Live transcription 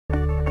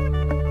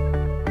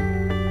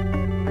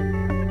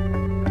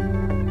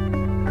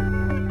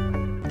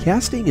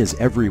Casting is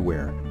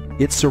everywhere.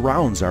 It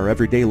surrounds our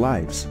everyday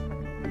lives.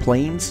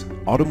 Planes,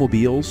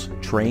 automobiles,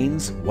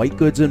 trains, white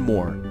goods, and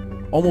more.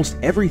 Almost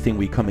everything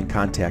we come in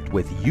contact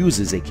with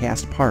uses a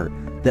cast part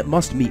that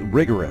must meet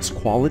rigorous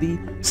quality,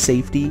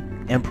 safety,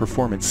 and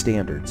performance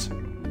standards.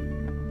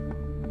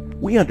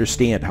 We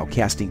understand how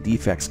casting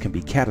defects can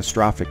be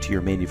catastrophic to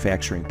your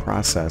manufacturing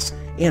process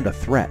and a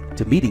threat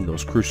to meeting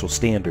those crucial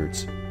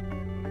standards.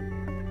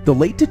 The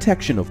late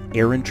detection of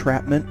air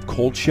entrapment,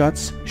 cold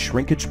shuts,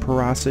 shrinkage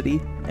porosity,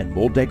 and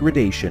mold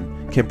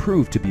degradation can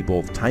prove to be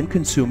both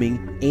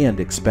time-consuming and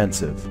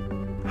expensive.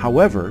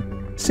 However,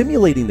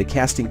 simulating the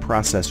casting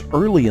process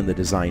early in the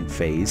design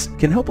phase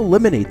can help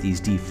eliminate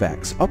these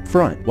defects up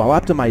front while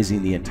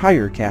optimizing the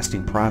entire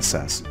casting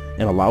process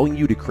and allowing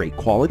you to create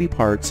quality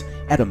parts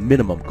at a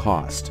minimum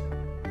cost.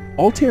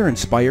 Altair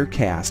Inspire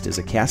Cast is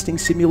a casting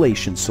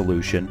simulation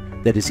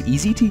solution that is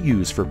easy to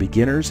use for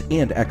beginners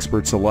and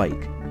experts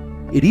alike.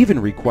 It even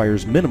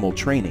requires minimal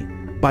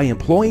training. By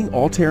employing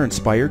Altair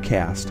Inspire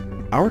Cast,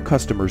 our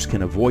customers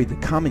can avoid the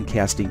common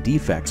casting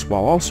defects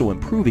while also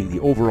improving the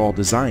overall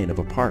design of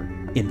a part.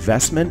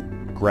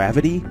 Investment,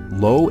 gravity,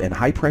 low and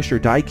high pressure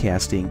die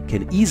casting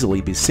can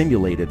easily be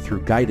simulated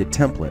through guided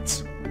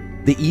templates.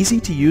 The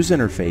easy-to-use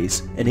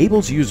interface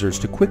enables users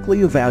to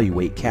quickly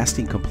evaluate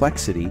casting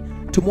complexity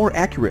to more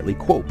accurately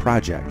quote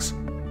projects.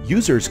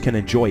 Users can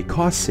enjoy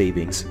cost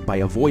savings by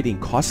avoiding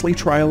costly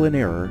trial and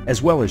error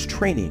as well as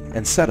training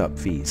and setup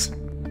fees.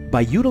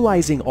 By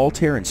utilizing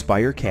Altair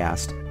Inspire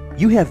Cast,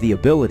 you have the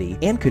ability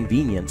and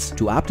convenience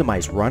to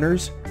optimize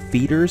runners,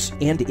 feeders,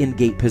 and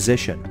in-gate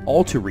position,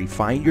 all to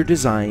refine your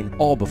design,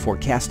 all before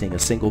casting a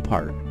single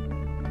part.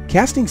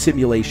 Casting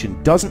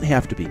simulation doesn't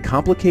have to be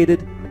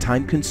complicated,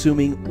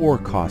 time-consuming, or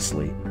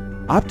costly.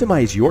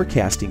 Optimize your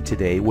casting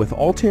today with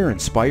Altair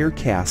Inspire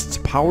Cast's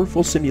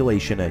powerful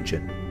simulation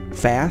engine.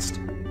 Fast,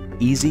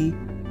 easy,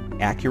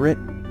 accurate,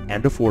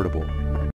 and affordable.